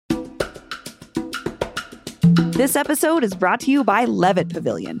This episode is brought to you by Levitt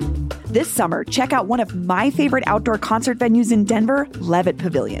Pavilion. This summer, check out one of my favorite outdoor concert venues in Denver, Levitt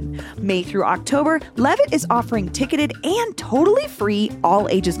Pavilion. May through October, Levitt is offering ticketed and totally free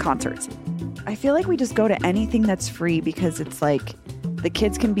all-ages concerts. I feel like we just go to anything that's free because it's like the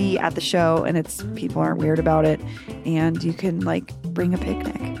kids can be at the show and it's people aren't weird about it, and you can like bring a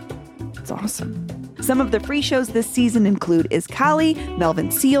picnic. It's awesome. Some of the free shows this season include Iskali,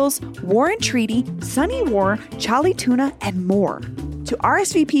 Melvin Seals, War and Treaty, Sunny War, Charlie Tuna, and more. To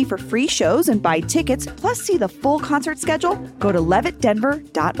RSVP for free shows and buy tickets, plus see the full concert schedule, go to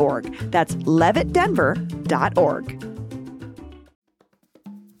levittdenver.org. That's levittdenver.org.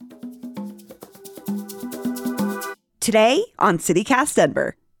 Today on CityCast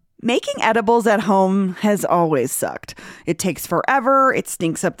Denver. Making edibles at home has always sucked. It takes forever, it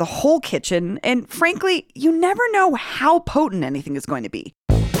stinks up the whole kitchen, and frankly, you never know how potent anything is going to be.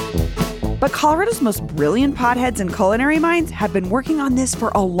 But Colorado's most brilliant potheads and culinary minds have been working on this for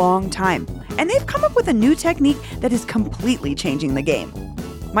a long time, and they've come up with a new technique that is completely changing the game.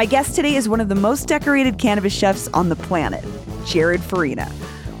 My guest today is one of the most decorated cannabis chefs on the planet, Jared Farina.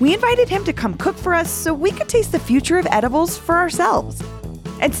 We invited him to come cook for us so we could taste the future of edibles for ourselves.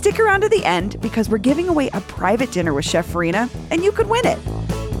 And stick around to the end because we're giving away a private dinner with Chef Farina, and you could win it.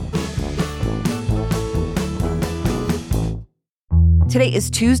 Today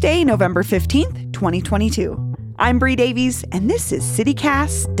is Tuesday, November 15th, 2022. I'm Bree Davies, and this is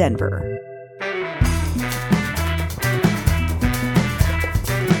CityCast Denver.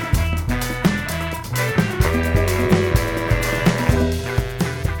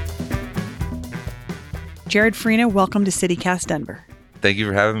 Jared Farina, welcome to CityCast Denver. Thank you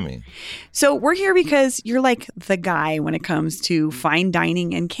for having me. So we're here because you're like the guy when it comes to fine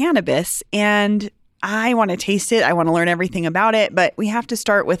dining and cannabis, and I want to taste it. I want to learn everything about it, but we have to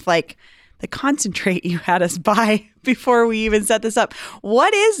start with like the concentrate you had us buy before we even set this up.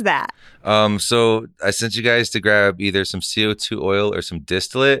 What is that? So I sent you guys to grab either some CO2 oil or some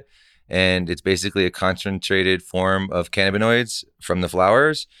distillate, and it's basically a concentrated form of cannabinoids from the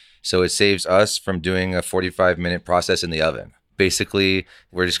flowers. So it saves us from doing a 45-minute process in the oven. Basically,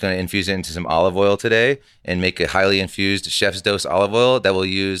 we're just going to infuse it into some olive oil today and make a highly infused chef's dose olive oil that we'll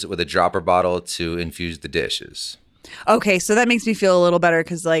use with a dropper bottle to infuse the dishes. Okay, so that makes me feel a little better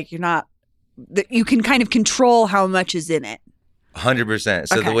because like you can kind of control how much is in it. 100%.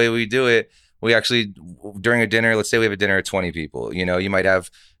 So The way we do it, we actually, during a dinner, let's say we have a dinner of 20 people, you might have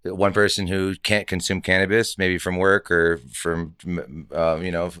one person who can't consume cannabis, maybe from work or from,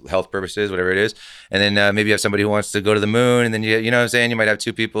 health purposes, whatever it is. And then maybe you have somebody who wants to go to the moon. And then, you know what I'm saying? You might have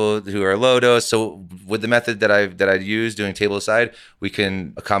two people who are low dose. So with the method that I use doing tableside, we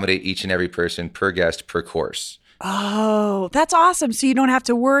can accommodate each and every person per guest per course. Oh, that's awesome. So you don't have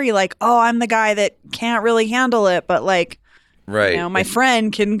to worry like, oh, I'm the guy that can't really handle it, but like, right. My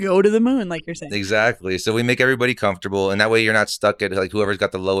friend can go to the moon, like you're saying. Exactly. So we make everybody comfortable, and that way you're not stuck at like whoever's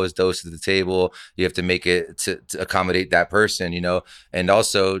got the lowest dose at the table. You have to make it to accommodate that person, and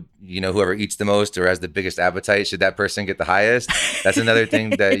also, whoever eats the most or has the biggest appetite, should that person get the highest? That's another thing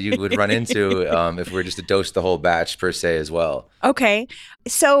that you would run into if we're just to dose the whole batch per se as well. Okay.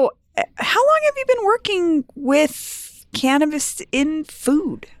 So how long have you been working with cannabis in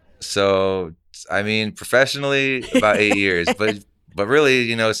food? So professionally about 8 years, but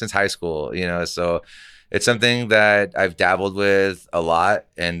really, since high school, so it's something that I've dabbled with a lot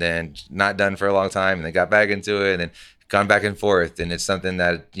and then not done for a long time and then got back into it and then gone back and forth. And it's something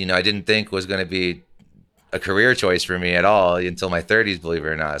that, I didn't think was going to be a career choice for me at all until my 30s, believe it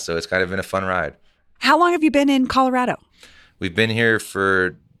or not. So it's kind of been a fun ride. How long have you been in Colorado? We've been here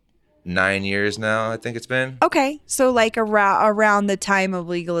for 9 years now, I think it's been. Okay. So like around the time of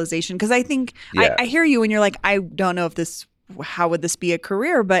legalization, because I think I hear you and you're like, I don't know how would this be a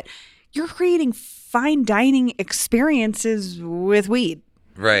career, but you're creating fine dining experiences with weed.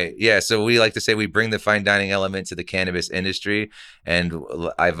 Right. Yeah. So we like to say we bring the fine dining element to the cannabis industry. And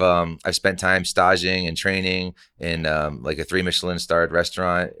I've spent time staging and training in like a 3 Michelin starred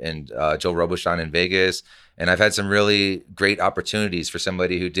restaurant and Joe Robuchon in Vegas. And I've had some really great opportunities for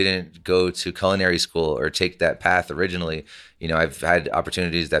somebody who didn't go to culinary school or take that path originally. I've had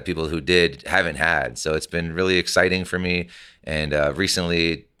opportunities that people who did haven't had. So it's been really exciting for me. And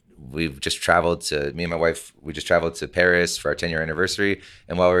recently, me and my wife, we just traveled to Paris for our 10-year anniversary.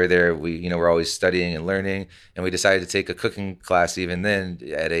 And while we were there, we're always studying and learning. And we decided to take a cooking class even then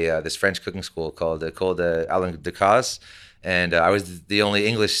at this French cooking school called École d'Alain Ducasse. and I was the only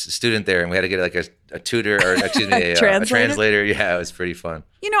English student there, and we had to get like a tutor, or excuse me, a translator. Yeah, it was pretty fun.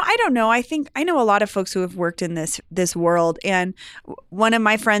 I don't know. I think I know a lot of folks who have worked in this world, and one of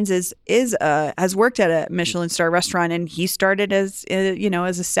my friends has worked at a Michelin star restaurant, and he started as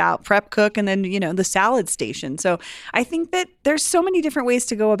as a prep cook, and then the salad station. So I think that there's so many different ways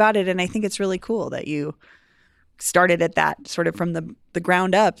to go about it, and I think it's really cool that you started at that sort of from the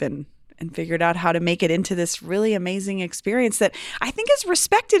ground up and figured out how to make it into this really amazing experience that I think is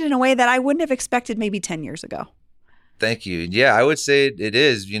respected in a way that I wouldn't have expected maybe 10 years ago. Thank you. Yeah, I would say it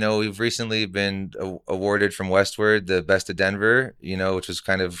is. We've recently been awarded from Westward the Best of Denver, which was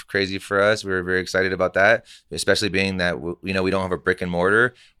kind of crazy for us. We were very excited about that, especially being that, we don't have a brick and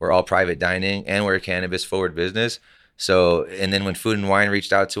mortar. We're all private dining, and we're a cannabis forward business. So, and then when Food and Wine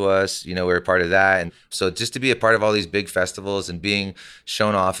reached out to us, we were part of that. And so just to be a part of all these big festivals and being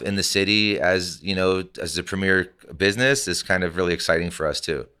shown off in the city as a premier business is kind of really exciting for us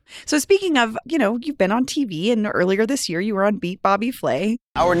too. So speaking of, you've been on TV, and earlier this year you were on Beat Bobby Flay.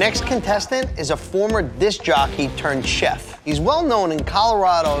 Our next contestant is a former disc jockey turned chef. He's well known in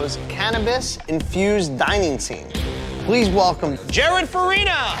Colorado's cannabis-infused dining scene. Please welcome Jared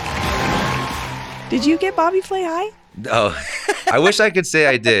Farina. Did you get Bobby Flay high? Oh, I wish I could say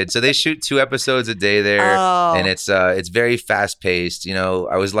I did. So they shoot 2 episodes a day there, and it's very fast paced.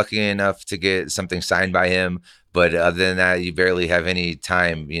 I was lucky enough to get something signed by him, but other than that, you barely have any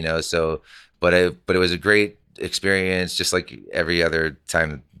time. So, but it was a great experience, just like every other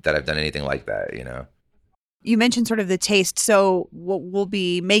time that I've done anything like that. You mentioned sort of the taste. So what we'll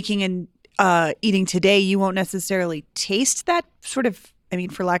be making and eating today, you won't necessarily taste that sort of,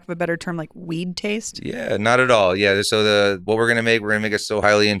 for lack of a better term, like weed taste? Yeah, not at all. Yeah, so what we're gonna make it so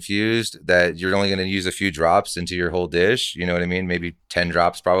highly infused that you're only gonna use a few drops into your whole dish. You know what I mean? Maybe 10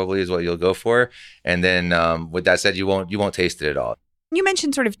 drops probably is what you'll go for. And then with that said, you won't taste it at all. You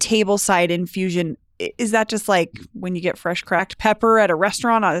mentioned sort of tableside infusion. Is that just like when you get fresh cracked pepper at a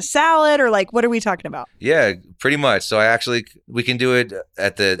restaurant on a salad, or like what are we talking about? Yeah, pretty much. So we can do it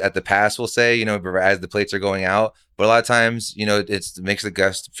at the pass, we'll say, as the plates are going out. But a lot of times, it makes the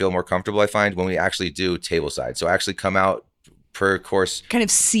guests feel more comfortable, I find, when we actually do tableside. So actually come out per course. Kind of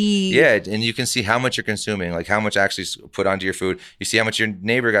see. Yeah, and you can see how much you're consuming, like how much actually put onto your food. You see how much your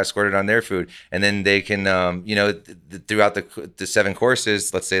neighbor got squirted on their food. And then they can, throughout the 7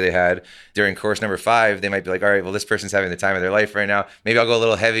 courses, let's say they had, during course number 5, they might be like, all right, well, this person's having the time of their life right now. Maybe I'll go a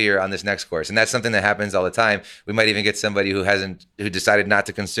little heavier on this next course. And that's something that happens all the time. We might even get somebody who decided not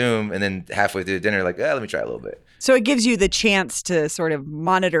to consume, and then halfway through the dinner, like, let me try a little bit. So it gives you the chance to sort of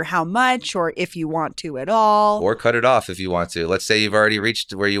monitor how much, or if you want to at all. Or cut it off if you want to. Let's say you've already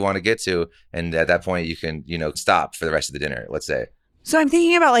reached where you want to get to, and at that point you can, stop for the rest of the dinner, let's say. So I'm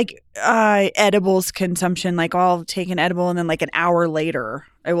thinking about like edibles consumption, like I'll take an edible and then like an hour later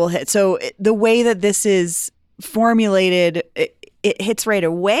I will hit. So the way that this is formulated, it hits right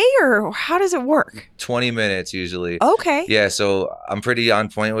away, or how does it work? 20 minutes usually. Okay. Yeah, so I'm pretty on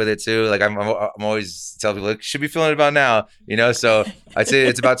point with it too. Like I'm always telling people, like, should be feeling it about now, So I'd say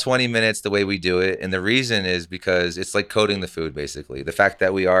it's about 20 minutes the way we do it, and the reason is because it's like coating the food basically. The fact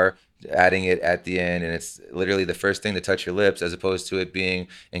that we are adding it at the end, and it's literally the first thing to touch your lips, as opposed to it being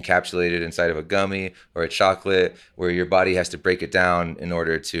encapsulated inside of a gummy or a chocolate, where your body has to break it down in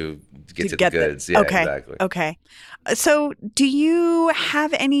order to get to the goods. Yeah, okay. Exactly. Okay. So do you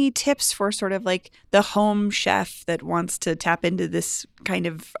have any tips for sort of like the home chef that wants to tap into this kind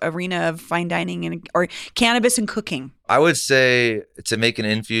of arena of fine dining or cannabis and cooking? I would say to make an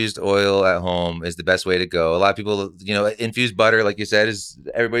infused oil at home is the best way to go. A lot of people, infused butter, like you said, is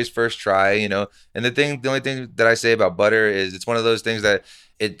everybody's first try, And the only thing that I say about butter is it's one of those things that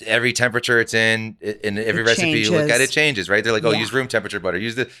every temperature it's in every recipe you look at, it changes, right? They're like, use room temperature butter,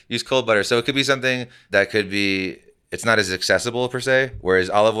 use cold butter. So it could be something that could be, it's not as accessible per se. Whereas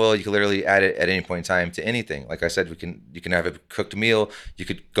olive oil, you can literally add it at any point in time to anything. Like I said, you can have a cooked meal. You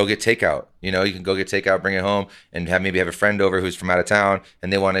could go get takeout. You can go get takeout, bring it home, and maybe have a friend over who's from out of town,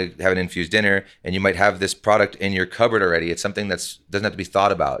 and they want to have an infused dinner. And you might have this product in your cupboard already. It's something that doesn't have to be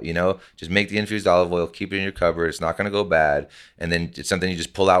thought about. Just make the infused olive oil, keep it in your cupboard. It's not going to go bad, and then it's something you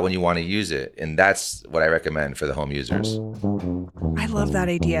just pull out when you want to use it. And that's what I recommend for the home users. I love that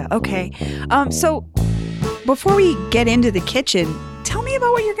idea. Okay, so before we get into the kitchen, tell me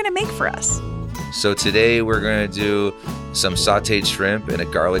about what you're going to make for us. So today we're going to do some sauteed shrimp in a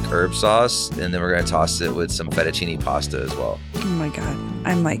garlic herb sauce, and then we're going to toss it with some fettuccine pasta as well. Oh my God.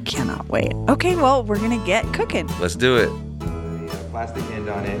 I'm like, cannot wait. Okay, well, we're going to get cooking. Let's do it. A plastic end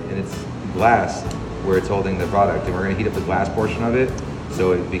on it, and it's glass where it's holding the product, and we're going to heat up the glass portion of it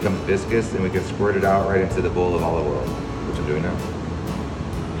so it becomes viscous, and we can squirt it out right into the bowl of olive oil, which doing now.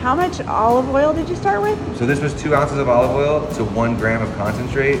 How much olive oil did you start with? So this was 2 ounces of olive oil to 1 gram of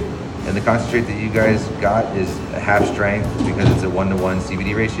concentrate. And the concentrate that you guys got is half strength because it's a 1-to-1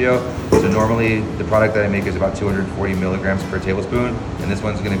 CBD ratio. So normally the product that I make is about 240 milligrams per tablespoon. And this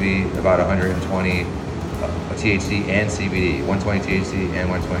one's gonna be about 120 THC and CBD, 120 THC and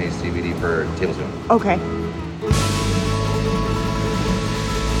 120 CBD per tablespoon. Okay.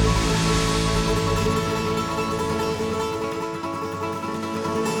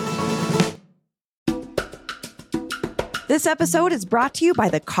 This episode is brought to you by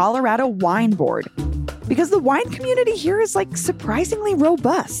the Colorado Wine Board. Because the wine community here is like surprisingly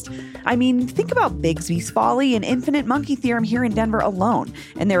robust. I mean, think about Bigsby's Folly and Infinite Monkey Theorem here in Denver alone.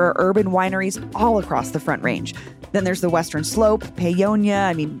 And there are urban wineries all across the Front Range. Then there's the Western Slope,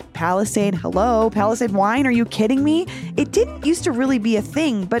 Paonia, Palisade. Hello, Palisade wine, are you kidding me? It didn't used to really be a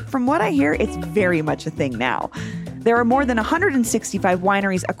thing, but from what I hear, it's very much a thing now. There are more than 165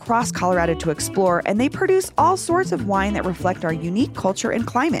 wineries across Colorado to explore, and they produce all sorts of wine that reflect our unique culture and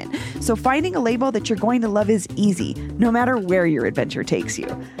climate. So finding a label that you're going to love is easy, no matter where your adventure takes you.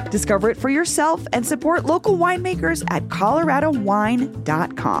 Discover it for yourself and support local winemakers at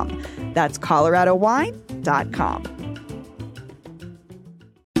coloradowine.com. That's coloradowine.com.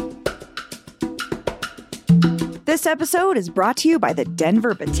 This episode is brought to you by the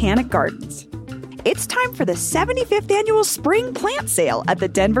Denver Botanic Gardens. It's time for the 75th annual Spring Plant Sale at the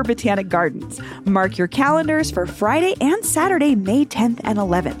Denver Botanic Gardens. Mark your calendars for Friday and Saturday, May 10th and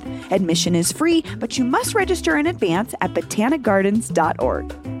 11th. Admission is free, but you must register in advance at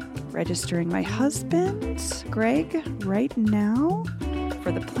botanicgardens.org. Registering my husband, Greg, right now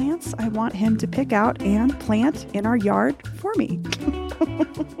for the plants I want him to pick out and plant in our yard for me.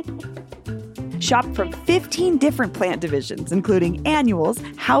 Shop from 15 different plant divisions, including annuals,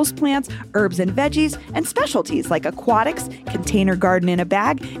 houseplants, herbs and veggies, and specialties like aquatics, container garden in a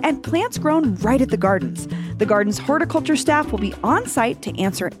bag, and plants grown right at the gardens. The garden's horticulture staff will be on site to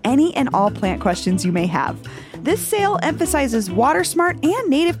answer any and all plant questions you may have. This sale emphasizes water smart and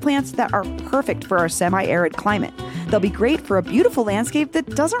native plants that are perfect for our semi-arid climate. They'll be great for a beautiful landscape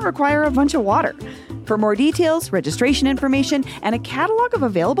that doesn't require a bunch of water. For more details, registration information, and a catalog of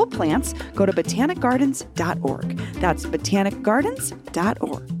available plants, go to botanicgardens.org. That's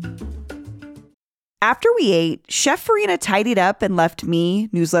botanicgardens.org. After we ate, Chef Farina tidied up and left me,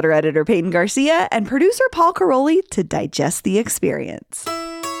 newsletter editor Peyton Garcia, and producer Paul Caroli to digest the experience.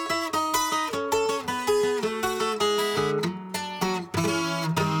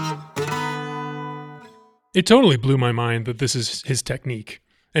 It totally blew my mind that this is his technique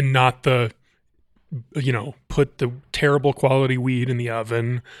and not the, put the terrible quality weed in the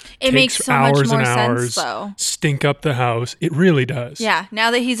oven. It makes so much more sense, though. Stink up the house. It really does. Yeah.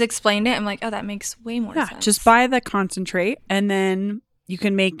 Now that he's explained it, I'm like, oh, that makes way more sense. Just buy the concentrate and then you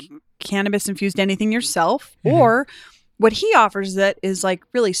can make cannabis infused anything yourself. Mm-hmm. Or what he offers that is like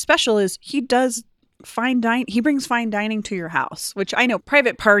really special is he does he brings fine dining to your house, which I know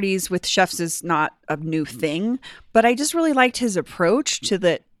private parties with chefs is not a new thing, but I just really liked his approach to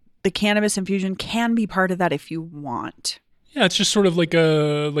that. The cannabis infusion can be part of that if you want. Yeah, it's just sort of like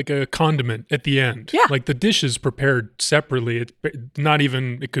a condiment at the end. Yeah. Like the dish is prepared separately. It's not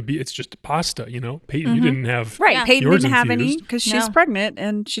even, it's just pasta, Peyton, mm-hmm. you didn't have Right, Peyton didn't have infused. any because she's pregnant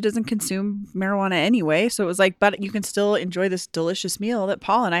and she doesn't consume marijuana anyway. So it was like, but you can still enjoy this delicious meal that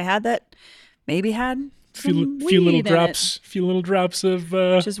Paul and I had that maybe had few little drops of...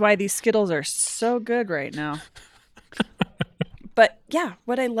 Which is why these Skittles are so good right now. But yeah,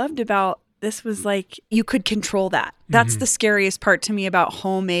 what I loved about this was like you could control that. That's the scariest part to me about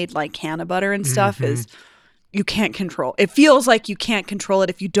homemade like canna butter and stuff is you can't control. It feels like you can't control it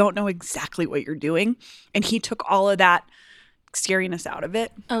if you don't know exactly what you're doing. And he took all of that scariness out of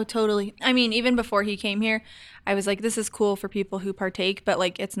it. Oh, totally. I mean, even before he came here, I was like, this is cool for people who partake, but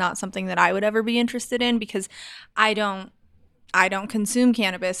like it's not something that I would ever be interested in because I don't consume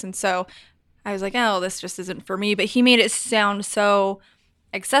cannabis. And so I was like, oh, this just isn't for me. But he made it sound so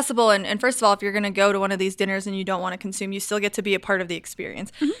accessible. And first of all, if you're going to go to one of these dinners and you don't want to consume, you still get to be a part of the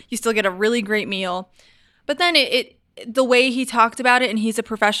experience. Mm-hmm. You still get a really great meal. But then the way he talked about it, and he's a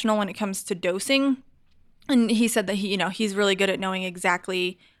professional when it comes to dosing. And he said that he's really good at knowing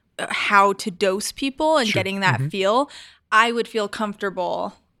exactly how to dose people and getting that feel. I would feel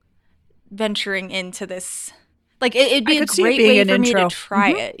comfortable venturing into this. Like it'd be a great way for me to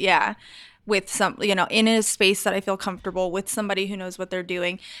try it. Yeah. With some, in a space that I feel comfortable with somebody who knows what they're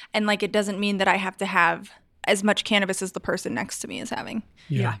doing. And like, it doesn't mean that I have to have as much cannabis as the person next to me is having.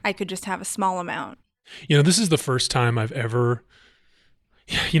 Yeah. I could just have a small amount. This is the first time I've ever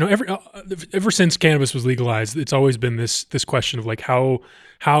ever since cannabis was legalized, it's always been this question of like how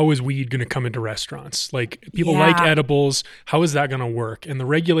is weed going to come into restaurants? Like people like edibles, how is that going to work? And the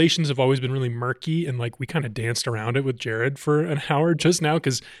regulations have always been really murky, and like we kind of danced around it with Jared for an hour just now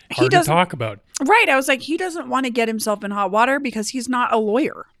because hard to talk about. Right. I was like, he doesn't want to get himself in hot water because he's not a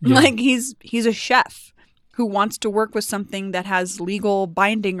lawyer. Yeah. Like he's a chef who wants to work with something that has legal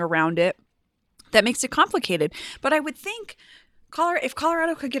binding around it that makes it complicated. But I would think if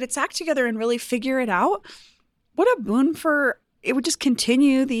Colorado could get its act together and really figure it out, what a boon it would just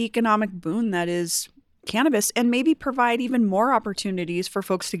continue the economic boon that is cannabis and maybe provide even more opportunities for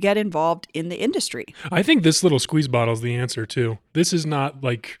folks to get involved in the industry. I think this little squeeze bottle is the answer too. This is not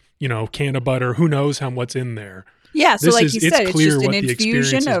like, can of butter. Who knows what's in there? Yeah. So like you said, it's just an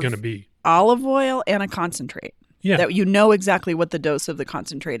infusion of going to be olive oil and a concentrate. Yeah. That you know exactly what the dose of the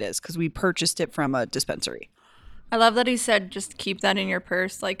concentrate is because we purchased it from a dispensary. I love that he said just keep that in your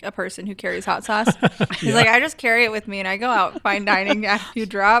purse like a person who carries hot sauce. He's like, I just carry it with me and I go out fine dining, add a few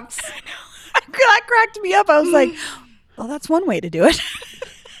drops. I know. That cracked me up. I was like, well, that's one way to do it.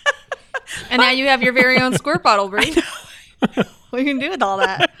 And now you have your very own squirt bottle, Brie. What you can do with all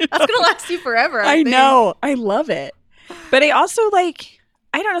that? That's going to last you forever. I think. Know. I love it. But I also I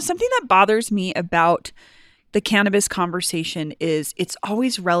don't know, something that bothers me about the cannabis conversation is it's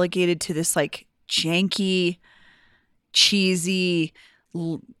always relegated to this like janky, cheesy,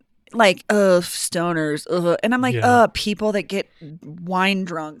 stoners, and I'm like, people that get wine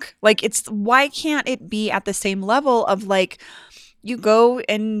drunk. Like, why can't it be at the same level of like, you go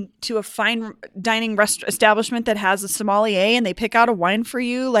into a fine dining establishment that has a sommelier and they pick out a wine for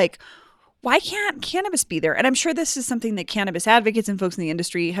you? Like, why can't cannabis be there? And I'm sure this is something that cannabis advocates and folks in the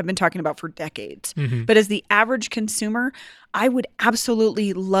industry have been talking about for decades. Mm-hmm. But as the average consumer, I would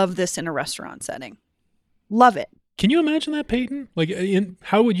absolutely love this in a restaurant setting. Love it. Can you imagine that, Peyton? Like,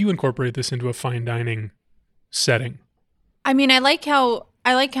 how would you incorporate this into a fine dining setting? I mean, I like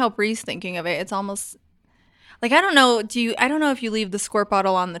how Bree's thinking of it. It's almost like, I don't know if you leave the squirt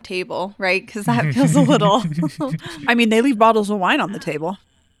bottle on the table, right? Because that feels a little. I mean, they leave bottles of wine on the table.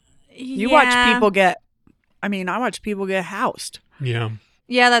 I watch people get housed. Yeah.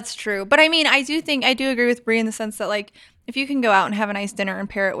 Yeah, that's true. But I mean, I do agree with Bree in the sense that like, if you can go out and have a nice dinner and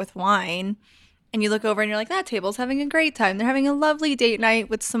pair it with wine, and you look over and you're like, that table's having a great time. They're having a lovely date night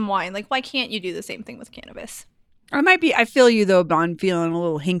with some wine. Like, why can't you do the same thing with cannabis? I feel you though, but I'm feeling a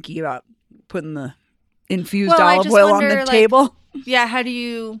little hinky about putting the infused olive oil on the table. Yeah, how do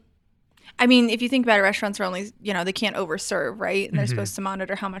you... I mean, if you think about it, restaurants are only, they can't overserve, right? And they're supposed to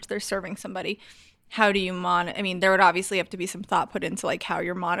monitor how much they're serving somebody. How do you monitor? I mean, there would obviously have to be some thought put into like how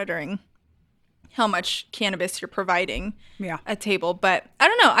you're monitoring how much cannabis you're providing a table. But I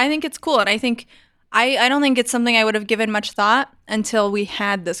don't know. I think it's cool. And I think I don't think it's something I would have given much thought until we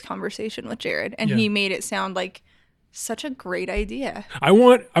had this conversation with Jared. And he made it sound like such a great idea. I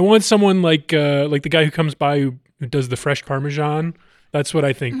want someone like the guy who comes by who does the fresh Parmesan. That's what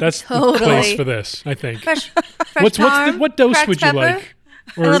I think. That's the place for this, I think. Fresh what dose would you like?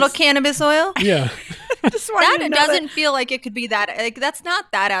 Or, a little cannabis oil? Yeah. It doesn't feel like it could be that. Like, that's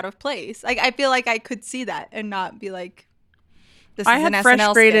not that out of place. Like, I feel like I could see that and not be like, this is an SNL I had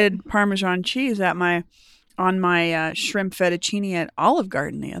fresh grated Parmesan cheese on my shrimp fettuccine at Olive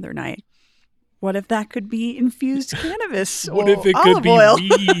Garden the other night. What if that could be infused cannabis? What if it could be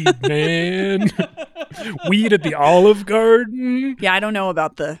weed, man? Weed at the Olive Garden? Yeah, I don't know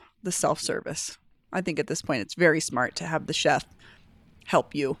about the self-service. I think at this point it's very smart to have the chef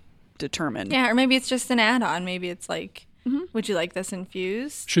help you determine. Yeah, or maybe it's just an add-on. Maybe it's like, would you like this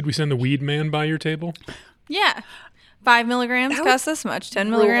infused? Should we send the weed man by your table? Yeah. 5 milligrams costs this much.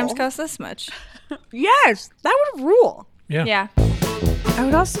 10 milligrams costs this much. Yes, that would rule. Yeah. I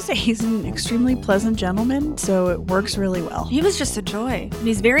would also say he's an extremely pleasant gentleman, so it works really well. He was just a joy. And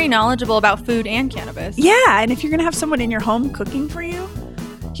he's very knowledgeable about food and cannabis. Yeah, and if you're going to have someone in your home cooking for you,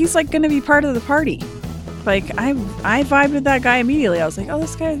 he's like going to be part of the party. Like, I vibed with that guy immediately. I was like, oh,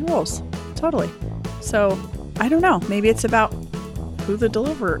 this guy rules. Totally. So, I don't know. Maybe it's about who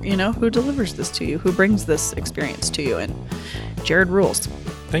delivers this to you, who brings this experience to you, and Jared rules.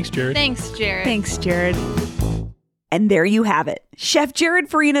 Thanks, Jared. Thanks, Jared. And there you have it. Chef Jared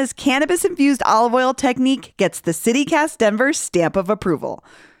Farina's cannabis-infused olive oil technique gets the CityCast Denver stamp of approval.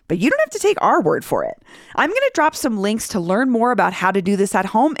 But you don't have to take our word for it. I'm going to drop some links to learn more about how to do this at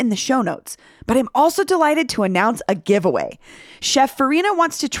home in the show notes. But I'm also delighted to announce a giveaway. Chef Farina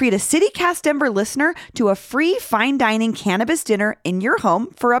wants to treat a CityCast Denver listener to a free fine dining cannabis dinner in your home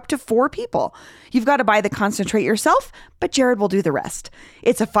for up to 4 people. You've got to buy the concentrate yourself, but Jared will do the rest.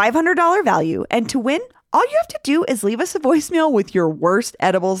 It's a $500 value, and to win, All you have to do is leave us a voicemail with your worst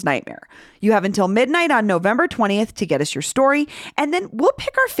edibles nightmare. You have until midnight on November 20th to get us your story, and then we'll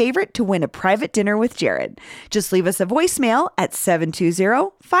pick our favorite to win a private dinner with Jared. Just leave us a voicemail at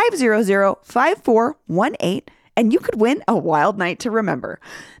 720-500-5418, and you could win a wild night to remember.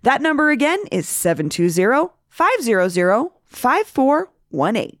 That number again is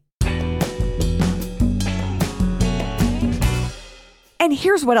 720-500-5418. And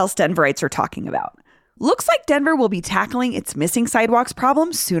here's what else Denverites are talking about. Looks like Denver will be tackling its missing sidewalks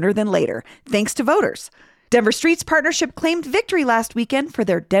problem sooner than later, thanks to voters. Denver Streets Partnership claimed victory last weekend for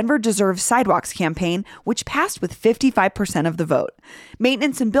their Denver Deserves Sidewalks campaign, which passed with 55% of the vote.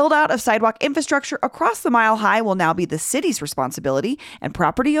 Maintenance and build-out of sidewalk infrastructure across the Mile High will now be the city's responsibility, and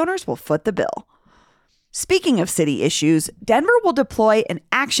property owners will foot the bill. Speaking of city issues, Denver will deploy an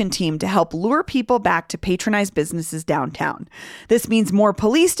action team to help lure people back to patronize businesses downtown. This means more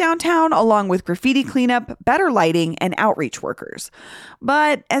police downtown, along with graffiti cleanup, better lighting, and outreach workers.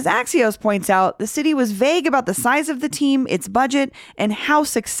 But as Axios points out, the city was vague about the size of the team, its budget, and how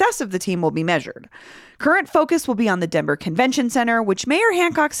success of the team will be measured. Current focus will be on the Denver Convention Center, which Mayor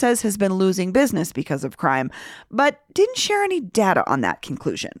Hancock says has been losing business because of crime, but didn't share any data on that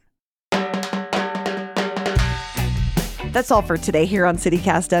conclusion. That's all for today here on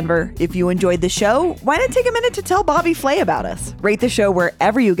CityCast Denver. If you enjoyed the show, why not take a minute to tell Bobby Flay about us? Rate the show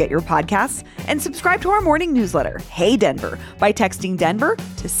wherever you get your podcasts and subscribe to our morning newsletter, Hey Denver, by texting Denver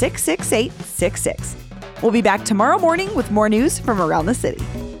to 66866. We'll be back tomorrow morning with more news from around the city.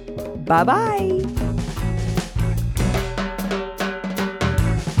 Bye-bye.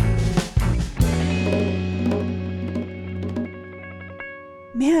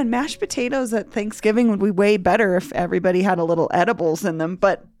 Man, mashed potatoes at Thanksgiving would be way better if everybody had a little edibles in them,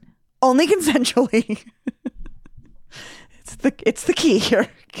 but only consensually. It's the key here.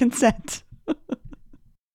 Consent.